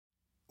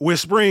With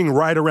spring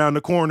right around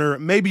the corner,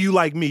 maybe you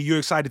like me, you're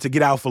excited to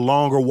get out for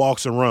longer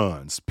walks and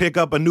runs, pick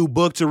up a new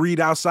book to read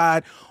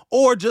outside,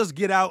 or just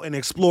get out and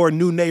explore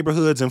new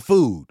neighborhoods and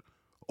food.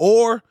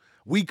 Or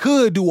we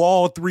could do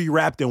all three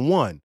wrapped in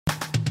one.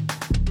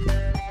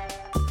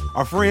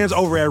 Our friends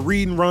over at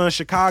Read and Run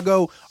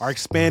Chicago are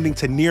expanding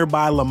to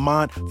nearby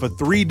Lamont for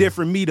 3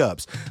 different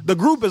meetups. The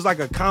group is like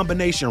a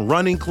combination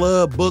running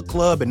club, book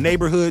club, and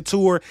neighborhood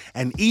tour,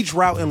 and each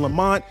route in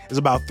Lamont is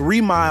about 3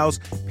 miles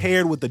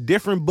paired with a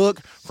different book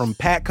from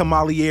Pat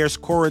Kamalier's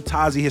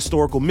Coratazi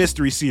Historical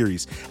Mystery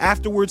Series.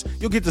 Afterwards,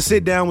 you'll get to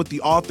sit down with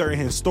the author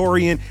and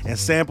historian and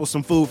sample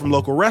some food from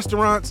local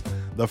restaurants.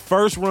 The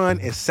first run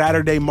is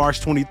Saturday,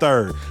 March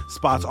 23rd.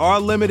 Spots are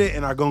limited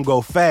and are going to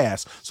go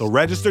fast, so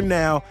register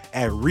now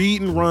at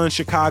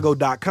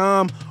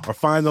readandrunchicago.com or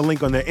find the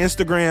link on their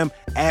Instagram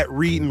at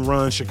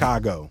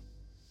readandrunchicago.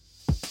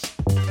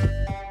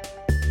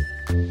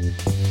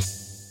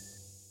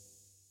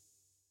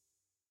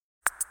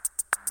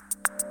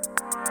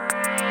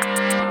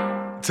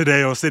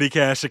 Today on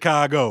CityCast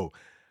Chicago,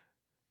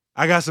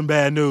 I got some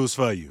bad news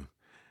for you.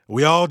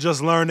 We all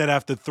just learned that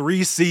after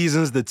 3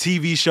 seasons, the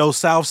TV show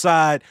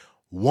Southside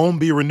won't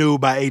be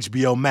renewed by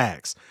HBO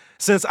Max.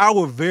 Since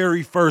our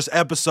very first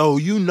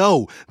episode, you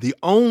know the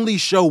only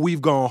show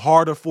we've gone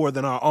harder for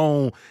than our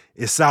own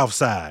is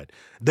Southside.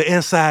 The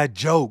inside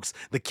jokes,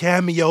 the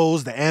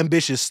cameos, the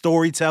ambitious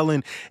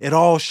storytelling, it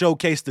all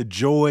showcased the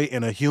joy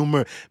and the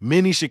humor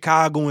many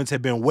Chicagoans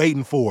have been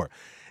waiting for.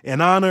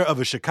 In honor of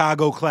a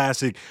Chicago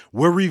classic,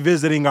 we're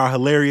revisiting our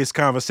hilarious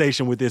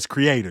conversation with its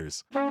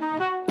creators.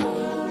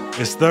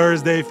 It's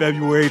Thursday,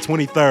 February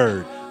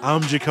 23rd.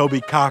 I'm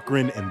Jacoby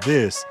Cochran, and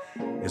this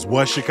is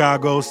What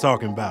Chicago's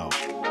Talking About.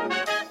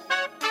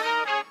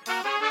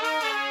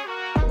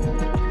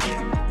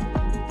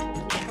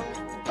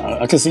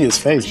 I can see his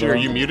face. Sure, are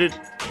you muted?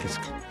 It's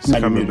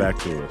coming back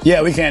to us.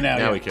 Yeah, we can now.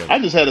 Now we can. I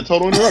just had a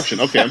total interruption.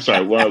 Okay, I'm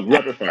sorry. Well,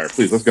 rapid fire,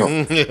 please. Let's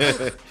go.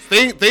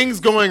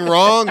 Things going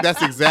wrong,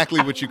 that's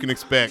exactly what you can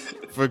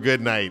expect for Good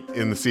Night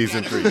in the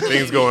season 3.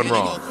 Things going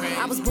wrong.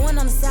 I was born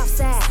on the south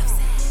side.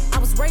 I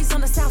was raised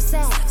on the south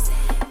side.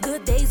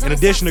 Good days on In the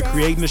addition to south side.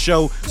 creating the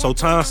show,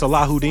 Sultan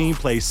Salahuddin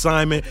plays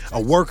Simon, a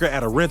worker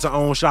at a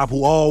rent-to-own shop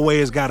who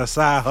always got a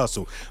side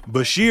hustle.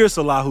 Bashir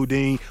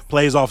Salahuddin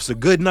plays Officer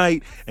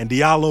Goodnight, and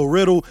Diallo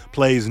Riddle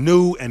plays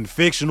new and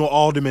fictional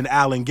Alderman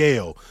Alan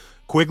Gale.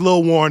 Quick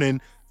little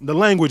warning, the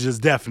language is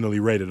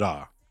definitely rated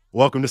R.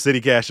 Welcome to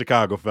CityCast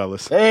Chicago,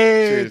 fellas.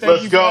 Hey,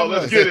 Let's go.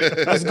 Let's get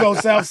it. Let's go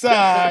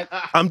Southside.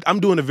 I'm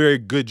doing a very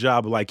good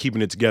job of like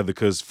keeping it together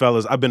because,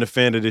 fellas, I've been a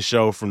fan of this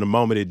show from the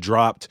moment it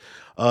dropped.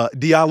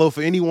 Diallo,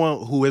 for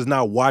anyone who has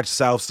not watched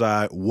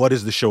Southside, what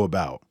is the show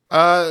about?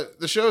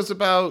 The show is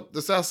about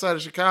the South Side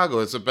of Chicago.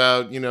 It's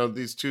about,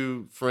 these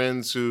 2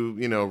 friends who,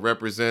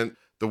 represent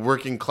the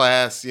working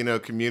class,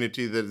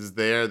 community that is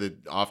there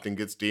that often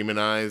gets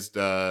demonized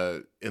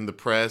in the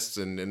press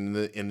and in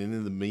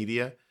the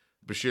media.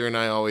 Bashir and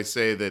I always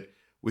say that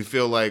we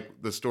feel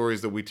like the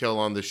stories that we tell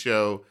on the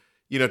show,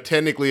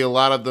 technically a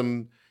lot of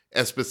them,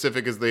 as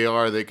specific as they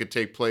are, they could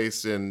take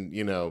place in,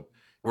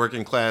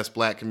 working class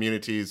Black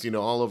communities,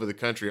 all over the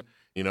country.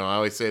 I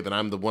always say that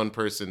I'm the one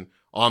person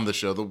on the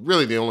show,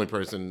 really the only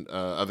person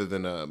other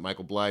than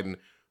Michael Blyden,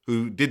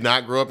 who did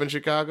not grow up in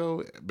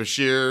Chicago.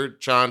 Bashir,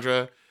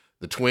 Chandra,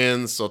 the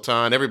twins,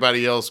 Sultan,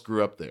 everybody else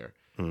grew up there.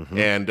 Mm-hmm.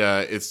 And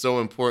it's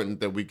so important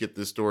that we get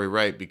this story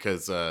right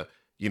because,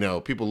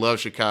 people love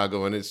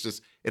Chicago, and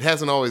it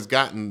hasn't always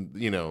gotten,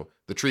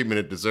 the treatment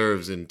it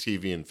deserves in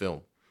TV and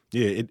film.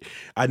 Yeah,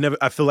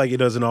 I feel like it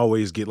doesn't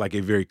always get like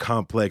a very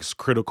complex,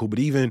 critical, but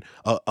even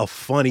a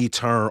funny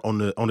turn on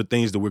the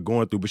things that we're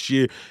going through.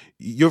 Bashir,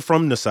 you're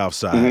from the South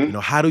Side. Mm-hmm.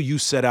 How do you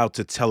set out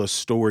to tell a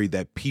story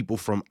that people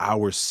from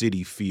our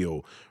city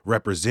feel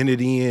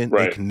represented in,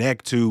 Right. they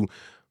connect to,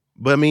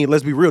 but I mean,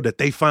 let's be real, that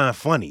they find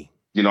funny?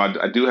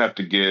 I do have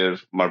to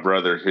give my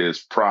brother his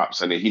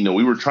props. I mean,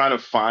 we were trying to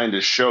find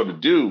a show to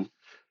do.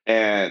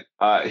 And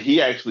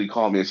he actually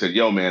called me and said,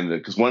 yo, man,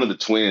 because one of the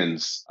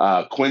twins,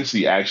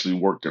 Quincy, actually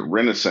worked at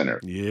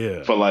Rent-A-Center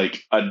for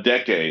like a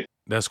decade.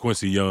 That's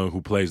Quincy Young,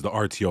 who plays the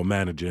RTO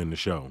manager in the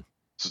show.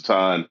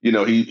 Sultan,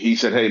 he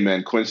said, hey,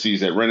 man,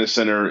 Quincy's at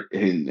Rent-A-Center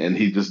and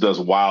he just does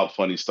wild,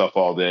 funny stuff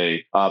all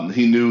day.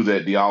 He knew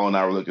that Diallo and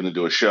I were looking to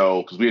do a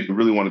show because we had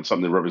really wanted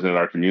something that represented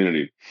our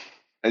community.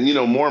 And,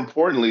 more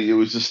importantly, it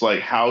was just like,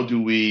 how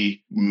do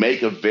we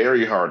make a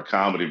very hard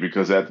comedy?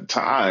 Because at the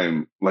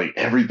time, like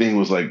everything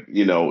was like,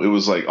 it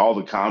was like all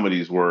the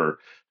comedies were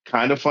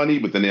kind of funny,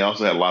 but then they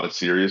also had a lot of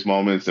serious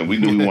moments. And we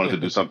knew we wanted to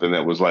do something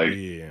that was like.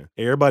 Yeah.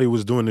 Everybody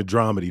was doing the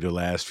dramedy the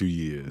last few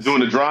years. Doing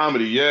the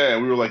dramedy, yeah.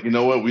 And we were like, you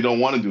know what? We don't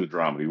want to do a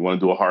dramedy. We want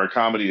to do a hard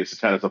comedy. It's the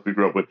kind of stuff we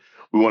grew up with.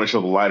 We want to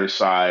show the lighter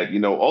side.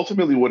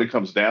 Ultimately what it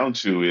comes down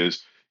to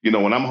is,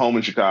 when I'm home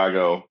in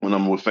Chicago, when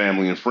I'm with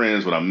family and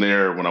friends, when I'm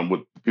there, when I'm with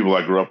people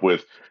I grew up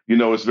with,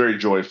 it's very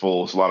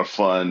joyful. It's a lot of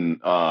fun.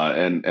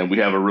 And we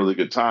have a really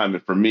good time.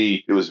 And for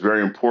me, it was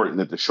very important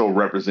that the show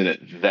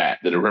represented that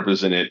it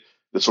represented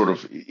the sort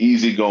of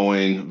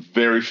easygoing,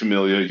 very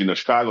familiar,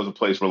 Chicago is a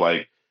place where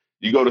like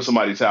you go to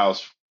somebody's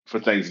house for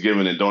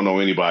Thanksgiving and don't know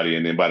anybody,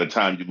 and then by the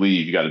time you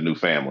leave, you got a new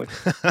family.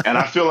 And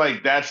I feel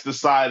like that's the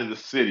side of the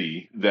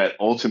city that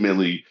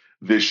ultimately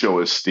this show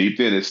is steeped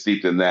in. It's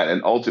steeped in that.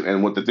 And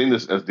what the thing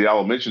that's, as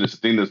Diallo mentioned, is the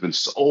thing that's been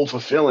so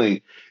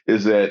fulfilling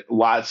is that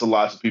lots and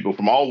lots of people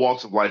from all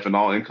walks of life and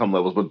all income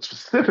levels, but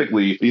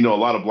specifically, a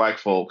lot of Black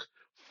folk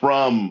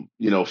from,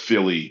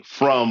 Philly,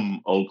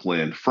 from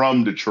Oakland,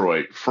 from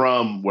Detroit,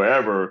 from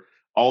wherever,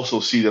 also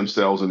see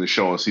themselves in the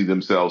show and see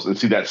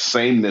that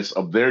sameness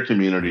of their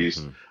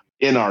communities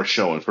in our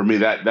show. And for me,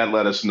 that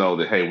let us know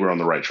that, hey, we're on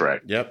the right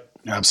track. Yep.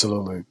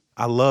 Absolutely.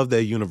 I love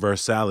that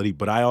universality,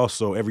 but I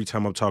also, every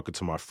time I'm talking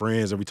to my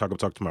friends, every time I'm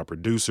talking to my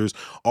producers,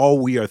 all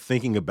we are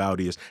thinking about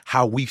is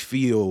how we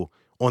feel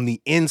on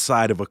the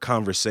inside of a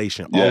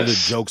conversation. Yes. All the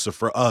jokes are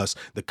for us.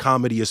 The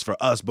comedy is for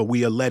us, but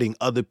we are letting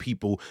other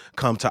people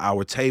come to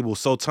our table.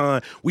 So,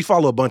 Ton, we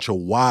follow a bunch of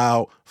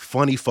wild,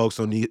 funny folks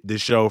on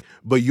this show,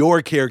 but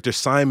your character,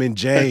 Simon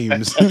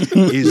James,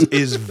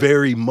 is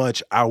very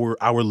much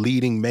our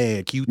leading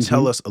man. Can you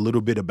tell us a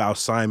little bit about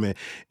Simon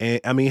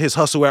and, his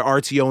hustle at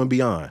RTO and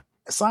beyond?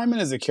 Simon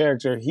is a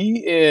character.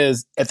 He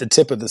is at the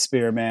tip of the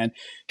spear, man.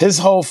 His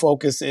whole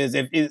focus is,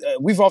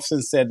 we've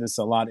often said this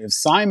a lot, if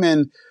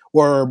Simon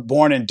were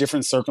born in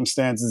different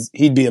circumstances,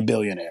 he'd be a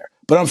billionaire.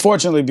 But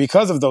unfortunately,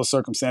 because of those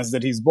circumstances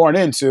that he's born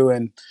into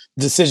and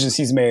decisions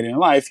he's made in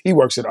life, he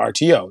works at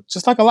RTO,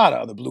 just like a lot of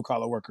other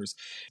blue-collar workers.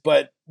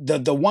 But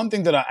the one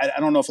thing that I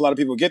don't know if a lot of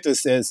people get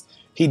this is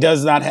he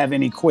does not have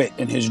any quit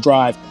in his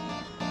drive.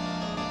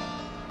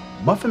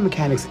 Muffin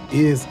Mechanics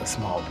is a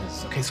small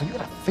business, okay? So you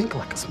gotta think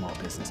like a small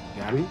business,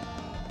 you got me?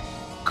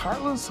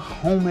 Carla's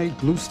homemade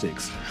glue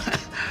sticks.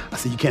 I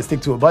said you can't stick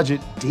to a budget.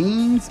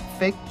 Dean's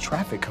fake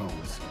traffic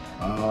cones.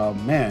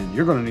 Man,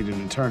 you're gonna need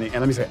an attorney.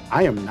 And let me say,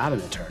 I am not an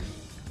attorney.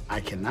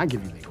 I cannot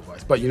give you legal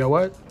advice. But you know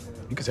what?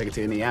 You can take it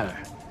to Indiana.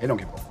 They don't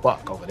give a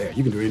fuck over there.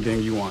 You can do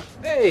anything you want.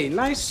 Hey,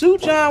 nice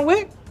suit, John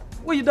Wick.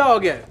 Where your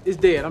dog at? It's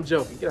dead. I'm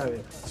joking. Get out of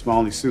here. It's my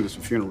only suit. It's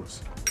for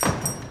funerals.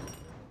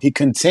 He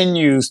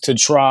continues to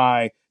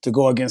try to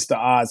go against the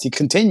odds. He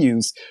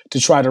continues to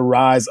try to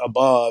rise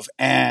above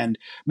and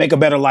make a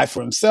better life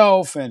for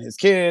himself and his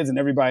kids and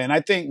everybody. And I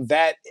think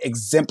that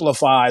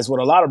exemplifies what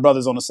a lot of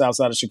brothers on the south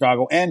side of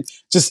Chicago and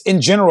just in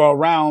general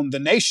around the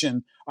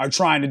nation are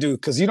trying to do.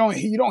 Because you don't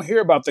hear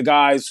about the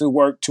guys who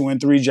work 2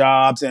 and 3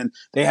 jobs and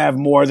they have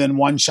more than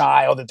one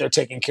child that they're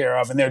taking care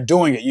of and they're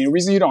doing it. The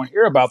reason you don't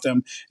hear about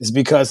them is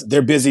because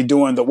they're busy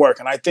doing the work.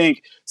 And I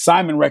think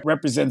Simon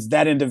represents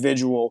that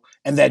individual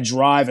and that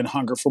drive and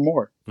hunger for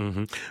more.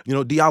 Mm-hmm.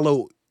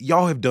 Diallo,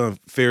 y'all have done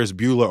Ferris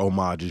Bueller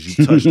homages.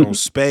 You touched on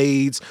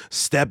Spades,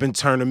 stepping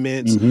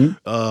tournaments.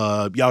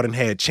 Y'all done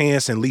had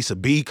Chance and Lisa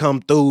B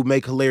come through,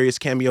 make hilarious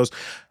cameos.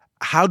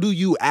 How do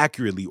you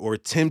accurately or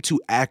attempt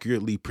to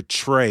accurately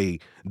portray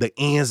the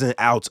ins and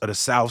outs of the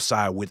South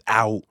Side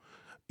without,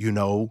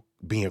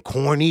 being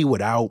corny,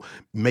 without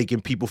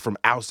making people from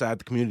outside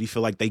the community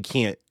feel like they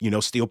can't,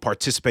 still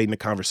participate in the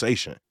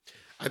conversation?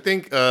 I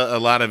think a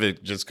lot of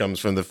it just comes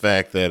from the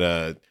fact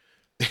that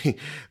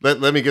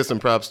let me give some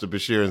props to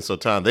Bashir and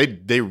Sultan.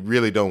 They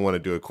really don't want to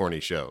do a corny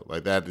show.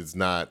 Like that is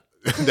not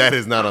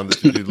on the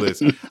to-do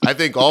list. I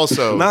think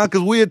also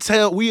because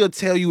we'll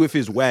tell you if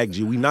it's whack,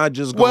 G. We not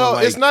just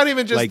going it's not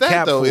even just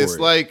that though. It's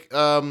like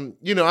I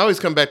always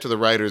come back to the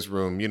writers'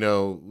 room.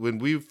 When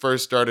we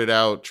first started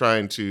out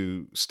trying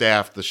to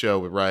staff the show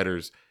with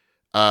writers,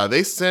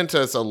 they sent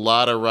us a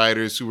lot of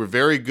writers who were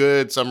very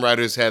good. Some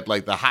writers had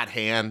like the hot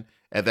hand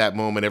at that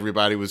moment.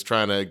 Everybody was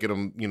trying to get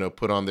them,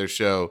 put on their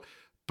show.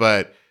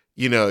 But,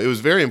 it was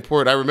very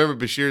important. I remember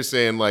Bashir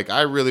saying, like,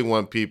 I really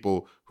want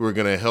people who are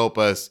going to help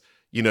us,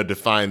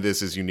 define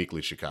this as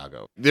uniquely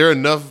Chicago. There are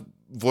enough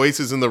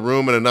voices in the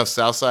room and enough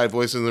Southside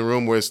voices in the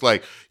room where it's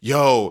like,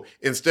 yo,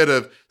 instead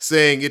of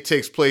saying it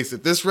takes place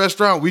at this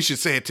restaurant, we should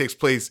say it takes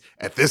place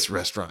at this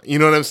restaurant. You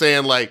know what I'm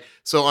saying? Like,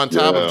 so on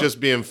top of just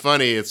being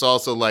funny, it's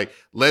also like,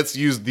 let's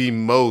use the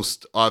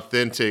most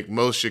authentic,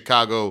 most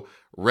Chicago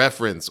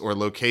reference or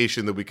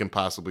location that we can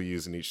possibly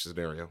use in each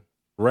scenario.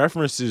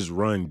 References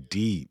run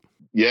deep.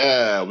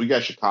 Yeah, we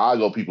got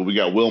Chicago people. We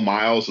got Will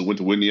Miles, who went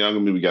to Whitney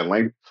Young. We got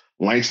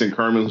Langston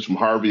Kerman, who's from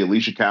Harvey.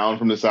 Alicia Cowan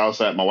from the South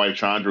Side. My wife,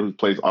 Chandra, who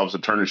plays Officer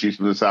Turner. She's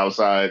from the South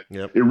Side.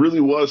 Yep. It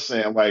really was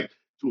saying, like,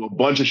 to a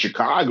bunch of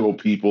Chicago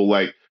people,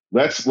 like,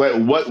 let's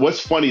let what's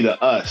funny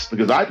to us,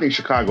 because I think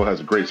Chicago has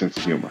a great sense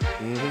of humor.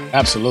 Mm-hmm.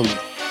 Absolutely.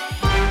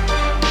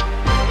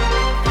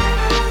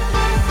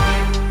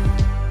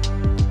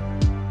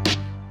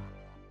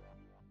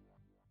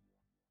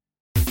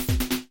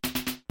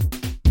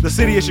 The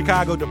City of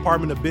Chicago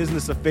Department of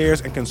Business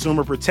Affairs and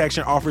Consumer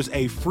Protection offers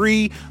a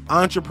free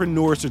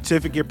entrepreneur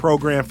certificate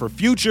program for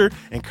future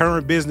and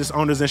current business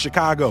owners in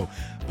Chicago.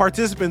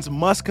 Participants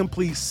must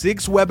complete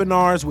 6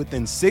 webinars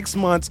within 6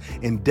 months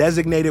in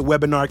designated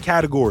webinar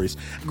categories.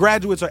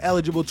 Graduates are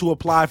eligible to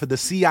apply for the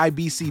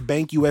CIBC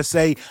Bank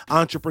USA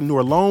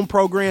Entrepreneur Loan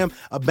Program,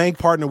 a bank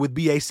partner with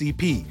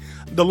BACP.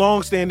 The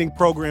long-standing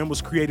program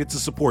was created to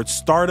support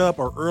startup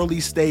or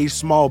early-stage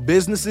small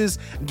businesses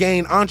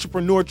gain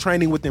entrepreneur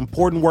training with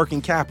important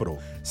working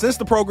capital. Since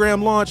the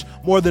program launched,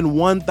 more than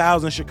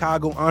 1,000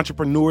 Chicago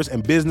entrepreneurs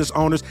and business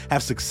owners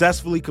have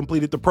successfully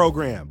completed the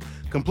program.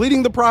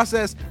 Completing the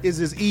process is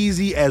as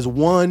easy as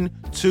 1,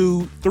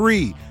 2,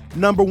 3.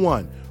 Number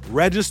 1,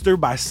 register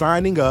by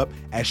signing up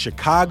at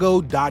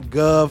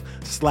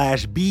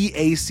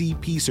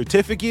chicago.gov/BACP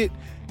certificate.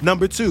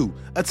 Number 2,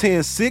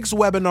 attend 6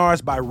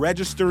 webinars by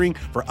registering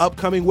for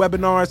upcoming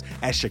webinars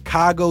at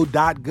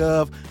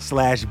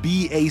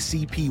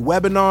chicago.gov/BACP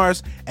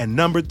webinars. And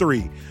number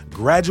 3,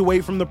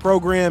 graduate from the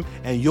program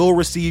and you'll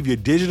receive your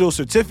digital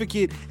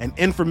certificate and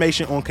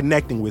information on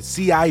connecting with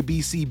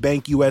CIBC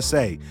Bank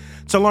USA.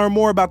 To learn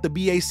more about the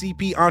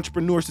BACP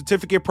Entrepreneur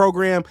Certificate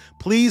Program,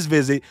 please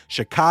visit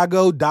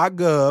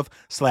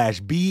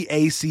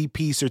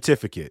chicago.gov/BACP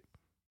certificate.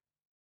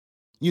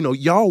 You know,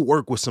 y'all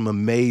work with some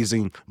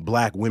amazing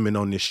Black women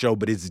on this show,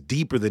 but it's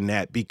deeper than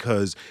that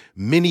because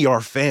many are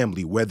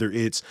family, whether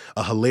it's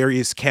a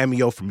hilarious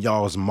cameo from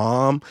y'all's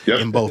mom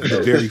in both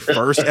the very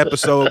first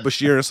episode of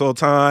Bashir and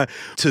Sultan,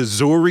 to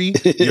Zuri,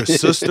 your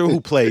sister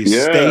who plays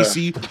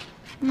Stacy.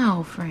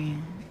 No,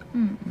 friend.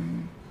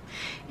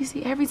 You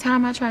see, every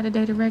time I try to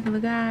date a regular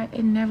guy,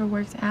 it never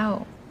works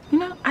out. You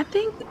know, I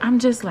think I'm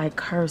just like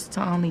cursed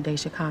to only date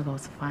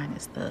Chicago's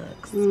finest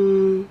thugs.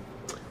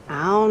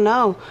 I don't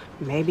know.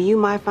 Maybe you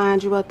might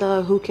find you a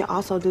thug who can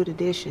also do the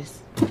dishes.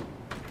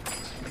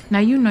 Now,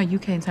 you know you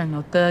can't turn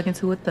no thug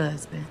into a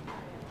husband.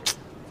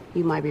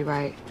 You might be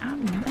right. I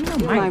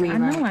know I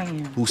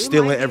am. Who's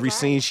still in every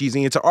scene she's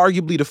in, to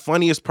arguably the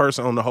funniest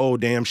person on the whole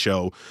damn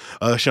show,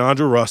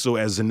 Chandra Russell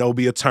as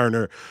Zenobia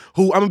Turner,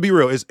 who, I'm gonna be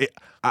real,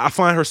 I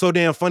find her so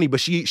damn funny, but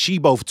she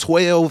both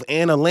 12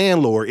 and a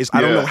landlord.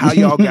 I don't know how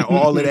y'all got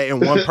all of that in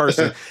one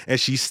person, and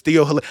she's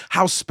still,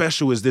 how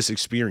special is this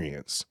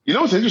experience? You know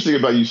what's interesting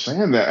about you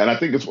saying that, and I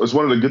think it's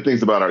one of the good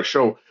things about our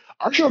show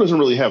doesn't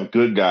really have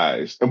good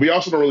guys, and we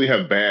also don't really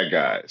have bad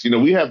guys. You know,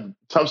 we have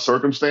tough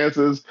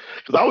circumstances,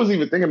 because I was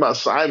even thinking about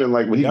Simon,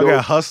 like when he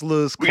got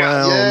hustlers,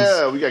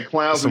 clowns, we got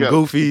clowns, some we got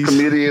goofies,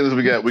 comedians,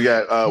 we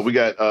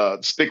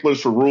got sticklers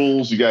for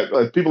rules. You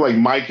got people like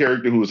my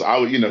character, who is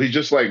he's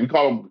just like, we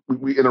call him,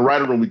 we in the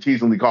writer room we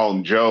tease him, we call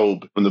him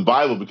Job from the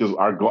Bible, because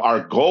our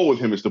goal with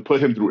him is to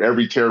put him through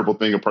every terrible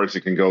thing a person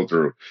can go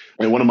through.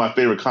 And one of my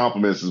favorite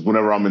compliments is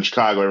whenever I'm in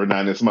Chicago every now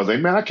and then, somebody's like,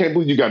 "Man, I can't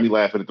believe you got me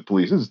laughing at the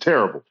police. This is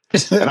terrible."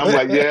 And I'm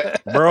like, "Yeah,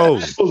 bro,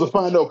 I'm supposed to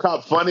find no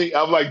cop funny."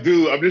 I'm like,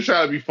 "Dude, I'm just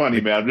trying to be funny,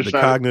 man. I'm just the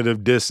trying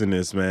cognitive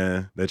dissonance,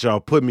 man, that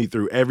y'all put me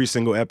through every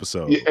single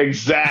episode." Yeah,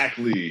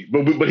 exactly.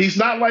 But he's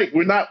not like,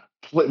 we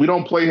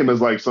don't play him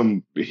as like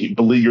some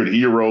beleaguered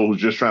hero who's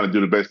just trying to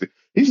do the best thing.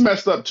 He's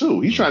messed up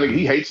too. He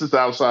hates the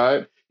South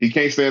Side. He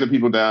can't stand the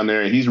people down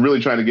there, and he's really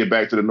trying to get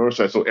back to the North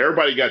Side. So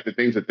everybody got the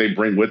things that they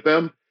bring with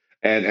them.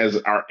 And as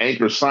our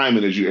anchor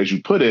Simon, as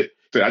you put it,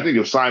 I think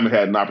if Simon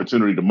had an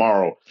opportunity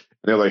tomorrow,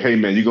 they're like, "Hey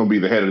man, you're gonna be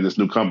the head of this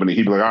new company,"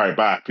 he'd be like, "All right,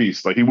 bye,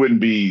 peace." Like, he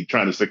wouldn't be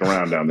trying to stick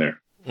around down there.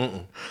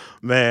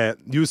 Man,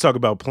 you was talking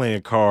about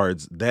playing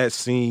cards. That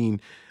scene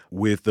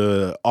with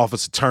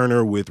Officer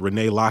Turner, with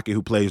Renee Lockett,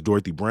 who plays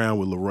Dorothy Brown,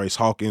 with LaRoyce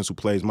Hawkins, who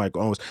plays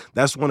Michael Owens,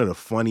 that's one of the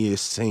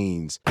funniest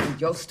scenes.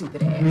 Yo,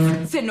 stupid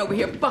ass, sitting over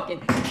here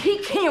fucking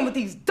kicking with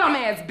these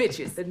dumbass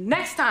bitches. The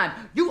next time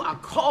you are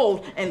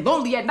cold and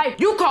lonely at night,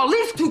 you call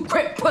these 2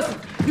 crip pussies.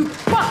 You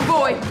fuck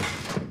boy.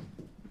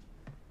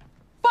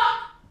 Fuck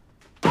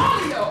all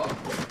of y'all.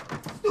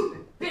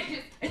 Stupid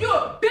bitches. And you're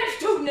a bitch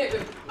too,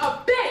 nigga. A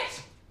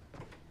bitch.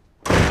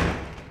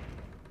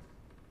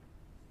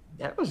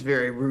 That was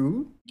very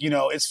rude. You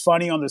know, it's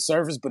funny on the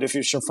surface, but if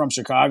you're from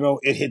Chicago,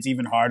 it hits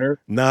even harder.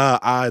 Nah,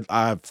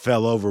 I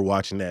fell over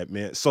watching that,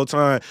 man.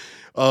 Sultan,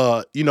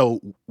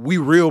 we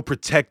real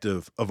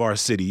protective of our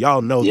city.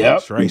 Y'all know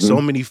this, right? Mm-hmm. So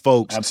many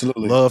folks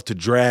love to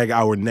drag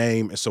our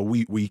name, and so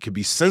we could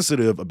be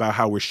sensitive about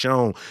how we're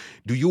shown.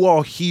 Do you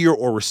all hear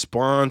or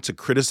respond to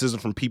criticism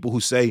from people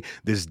who say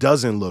this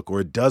doesn't look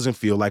or it doesn't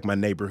feel like my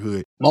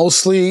neighborhood?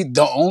 Mostly,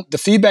 the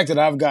feedback that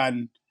I've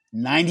gotten,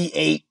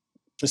 98%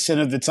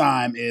 of the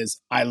time, is,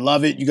 "I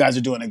love it. You guys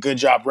are doing a good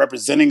job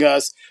representing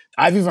us."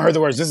 I've even heard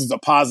the words, "This is a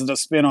positive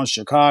spin on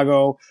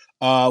Chicago.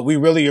 We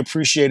really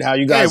appreciate how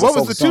you guys." Hey, what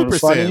was the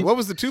 2%? What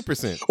was the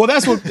 2%? Well,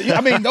 that's what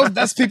I mean.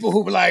 That's people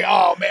who were like,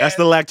 "Oh man, that's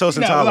the lactose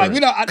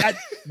intolerant." Like,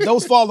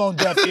 those fall on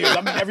deaf ears.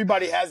 I mean,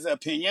 everybody has an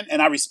opinion,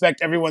 and I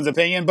respect everyone's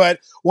opinion.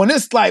 But when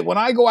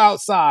I go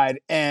outside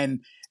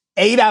and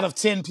 8 out of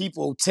 10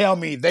 people tell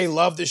me they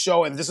love the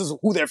show and this is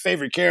who their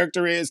favorite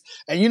character is.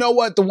 And you know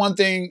what? The one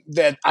thing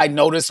that I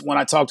notice when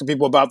I talk to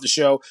people about the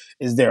show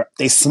is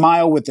they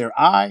smile with their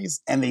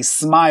eyes and they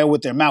smile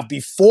with their mouth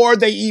before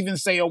they even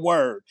say a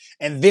word.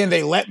 And then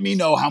they let me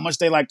know how much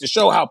they like the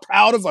show, how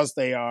proud of us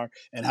they are,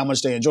 and how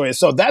much they enjoy it.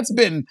 So that's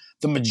been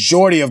the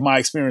majority of my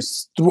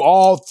experience through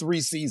all 3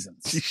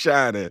 seasons. She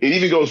shot it. It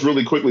even goes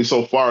really quickly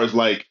so far as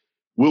like,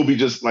 we'll be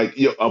just like,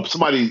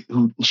 somebody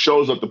who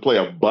shows up to play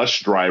a bus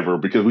driver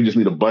because we just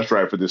need a bus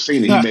driver for this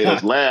scene. And he made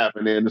us laugh.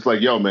 And then it's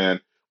like, "Yo, man,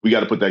 we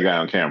got to put that guy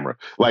on camera.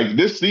 Like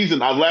this season,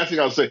 last thing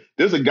I'll say,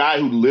 there's a guy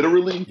who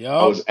literally,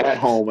 I was at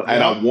home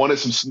and I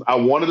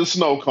wanted a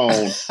snow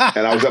cone,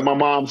 and I was at my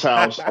mom's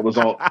house. I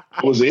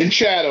was in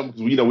Chatham.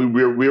 You know,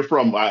 we're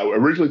from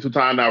originally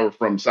Tutan and I were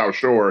from South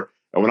Shore,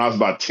 and when I was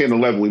about 10,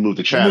 11, we moved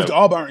to Chatham. We moved to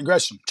Auburn and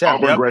Gresham.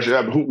 Auburn,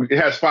 Gresham. It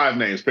has 5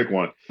 names. Pick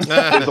one.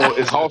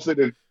 It's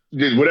Halsted,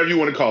 and whatever you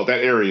want to call it,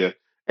 that area.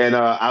 And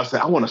I was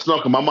like, I want a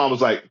snow cone. My mom was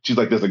like, she's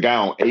like, there's a guy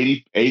on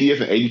 80th and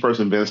 81st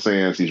in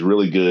Vincennes. He's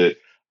really good.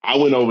 I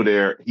went over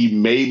there. He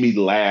made me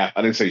laugh.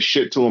 I didn't say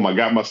shit to him. I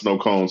got my snow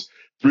cones.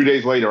 3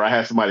 days later, I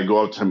had somebody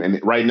go up to him, and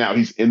right now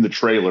he's in the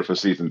trailer for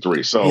season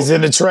 3. So he's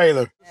in the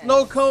trailer.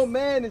 Snow cone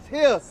man is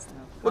here.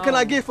 What can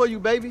I get for you,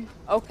 baby?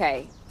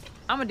 Okay,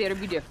 I'm gonna dare to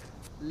be different.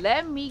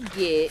 Let me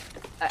get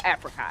an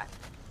apricot.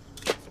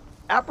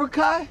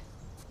 Apricot?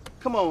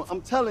 Come on,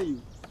 I'm telling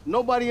you.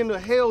 Nobody in the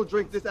hell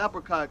drink this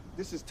apricot.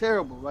 This is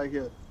terrible right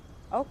here.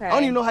 Okay. I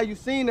don't even know how you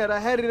seen that. I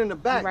had it in the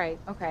back. Right,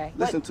 okay.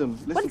 Listen to me.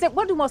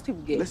 What do most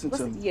people get? Listen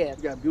to me. Yeah.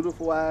 You got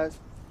beautiful eyes.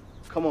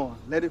 Come on,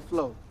 let it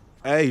flow.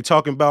 Hey,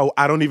 talking about,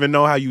 I don't even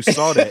know how you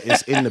saw that.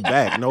 It's in the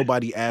back.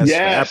 Nobody asked for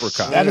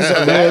apricot. That is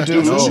a real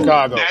dude from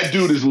Chicago. That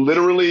dude is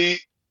literally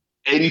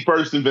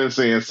 81st in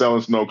Vincennes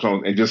selling snow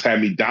cones and just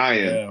had me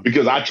dying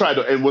because I tried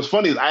to. And what's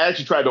funny is I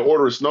actually tried to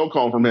order a snow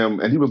cone from him,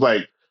 and he was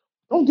like,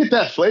 "Don't get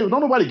that flavor. Don't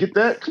nobody get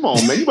that. Come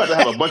on, man. You about to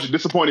have a bunch of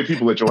disappointed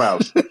people at your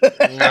house."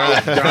 I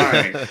was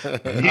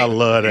dying. I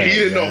love that. He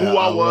didn't know who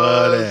I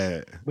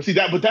was. But see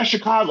that. But that's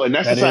Chicago, and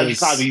that's the side of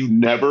Chicago you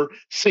never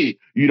see.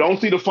 You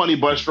don't see the funny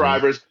bus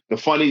drivers,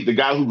 the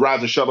guy who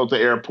drives the shuttle to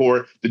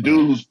airport, the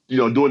dude who's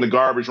doing the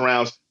garbage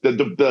rounds,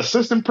 the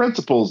assistant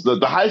principals, the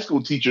high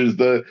school teachers,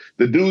 the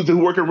dudes who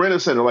work at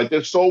Rent-A-Center. Like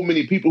there's so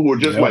many people who are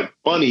just like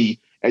funny,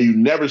 and you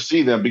never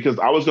see them. Because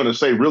I was going to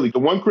say, really, the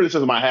one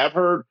criticism I have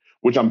heard,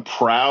 which I'm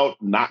proud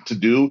not to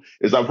do,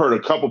 is I've heard a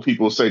couple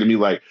people say to me,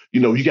 like,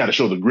 you got to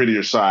show the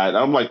grittier side. And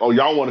I'm like, oh,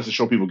 y'all want us to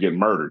show people getting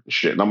murdered and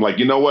shit. And I'm like,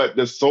 you know what?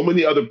 There's so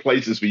many other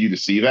places for you to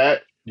see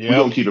that. We're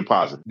going to keep it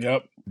positive.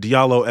 Yep.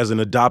 Diallo, as an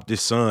adopted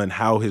son,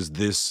 how has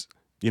this,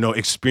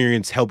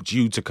 experience helped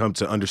you to come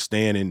to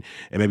understand and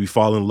maybe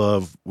fall in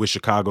love with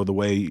Chicago the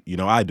way,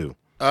 I do?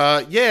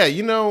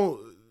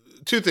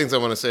 Two things I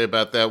want to say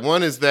about that.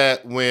 One is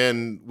that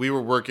when we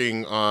were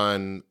working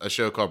on a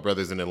show called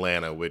Brothers in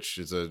Atlanta, which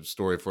is a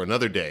story for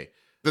another day,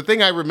 the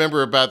thing I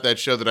remember about that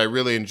show that I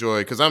really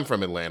enjoyed, because I'm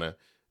from Atlanta,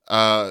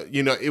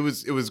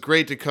 it was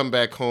great to come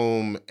back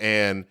home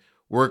and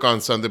work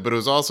on something, but it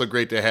was also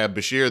great to have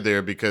Bashir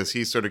there because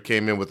he sort of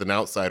came in with an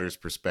outsider's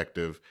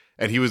perspective,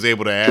 and he was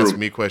able to ask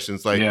me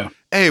questions like,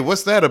 "Hey,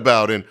 what's that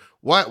about?" and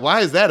 "Why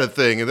is that a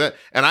thing?"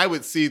 and I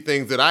would see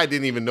things that I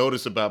didn't even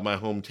notice about my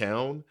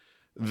hometown,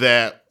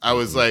 that I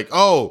was like,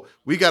 oh,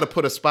 we got to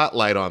put a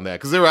spotlight on that.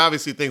 Because there were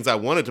obviously things I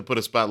wanted to put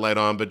a spotlight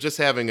on, but just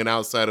having an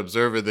outside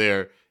observer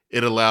there,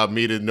 it allowed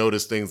me to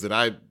notice things that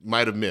I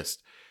might have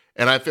missed.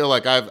 And I feel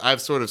like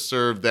I've sort of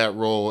served that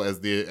role as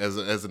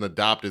an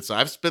adopted. So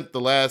I've spent the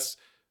last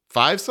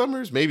 5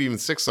 summers, maybe even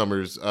 6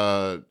 summers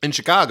in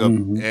Chicago.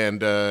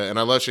 And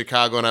I love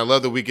Chicago, and I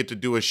love that we get to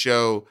do a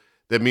show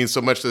that means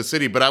so much to the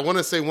city. But I want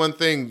to say one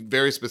thing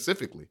very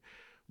specifically,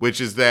 which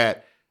is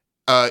that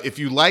if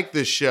you like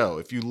this show,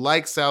 if you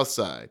like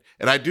Southside,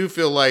 and I do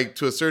feel like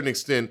to a certain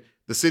extent,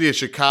 the city of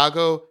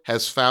Chicago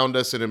has found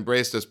us and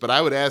embraced us, but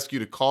I would ask you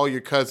to call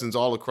your cousins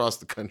all across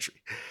the country.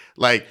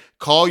 Like,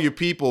 call your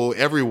people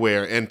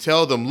everywhere and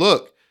tell them,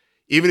 look,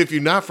 even if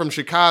you're not from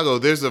Chicago,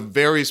 there's a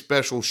very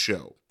special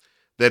show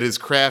that is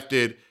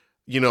crafted,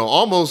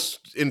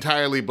 almost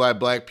entirely by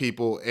Black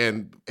people,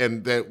 and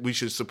that we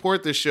should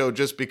support this show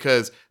just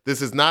because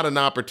this is not an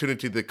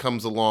opportunity that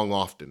comes along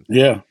often.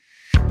 Yeah.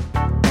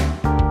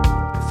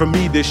 For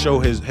me, this show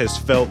has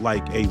felt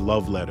like a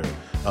love letter,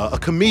 a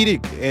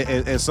comedic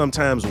and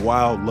sometimes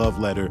wild love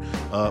letter,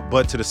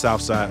 but to the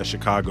South Side of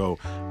Chicago.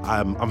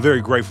 I'm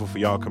very grateful for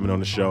y'all coming on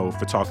the show,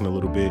 for talking a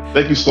little bit.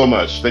 Thank you so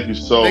much. Thank you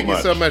so much. Thank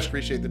you so much.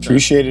 Appreciate the time.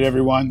 Appreciate it,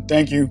 everyone.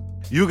 Thank you.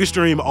 You can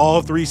stream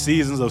all 3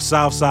 seasons of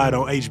Southside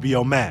on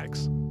HBO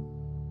Max.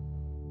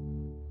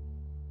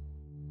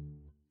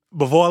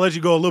 Before I let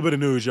you go, a little bit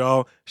of news,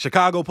 y'all.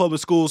 Chicago Public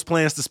Schools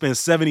plans to spend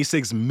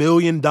 $76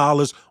 million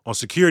on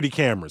security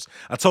cameras.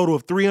 A total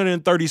of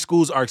 330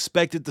 schools are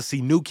expected to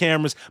see new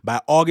cameras by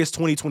August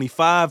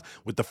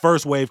 2025, with the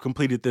first wave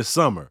completed this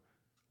summer.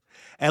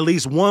 At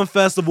least one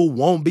festival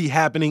won't be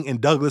happening in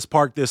Douglas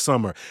Park this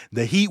summer.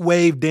 The Heat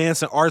Wave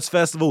Dance and Arts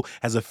Festival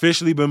has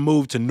officially been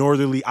moved to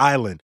Northerly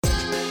Island.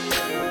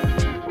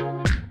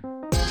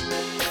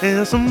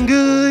 And some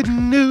good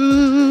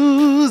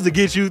news to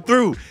get you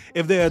through.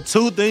 If there are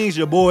 2 things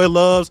your boy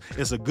loves,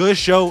 it's a good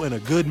show and a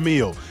good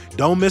meal.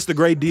 Don't miss the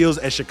great deals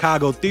at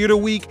Chicago Theater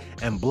Week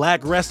and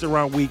Black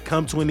Restaurant Week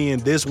come to an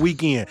end this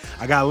weekend.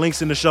 I got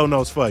links in the show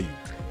notes for you.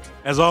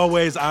 As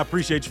always, I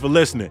appreciate you for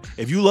listening.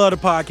 If you love the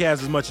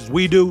podcast as much as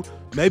we do,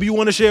 maybe you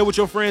want to share it with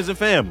your friends and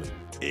family.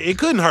 It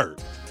couldn't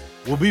hurt.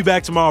 We'll be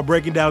back tomorrow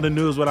breaking down the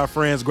news with our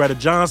friends Greta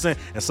Johnson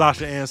and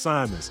Sasha Ann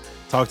Simons.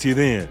 Talk to you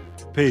then.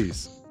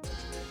 Peace.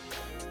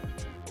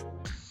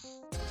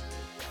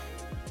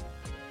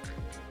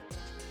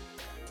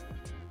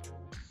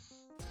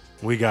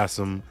 We got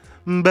some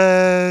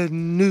bad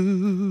news.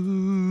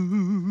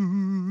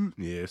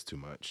 Yeah, it's too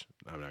much.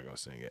 I'm not gonna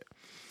sing it.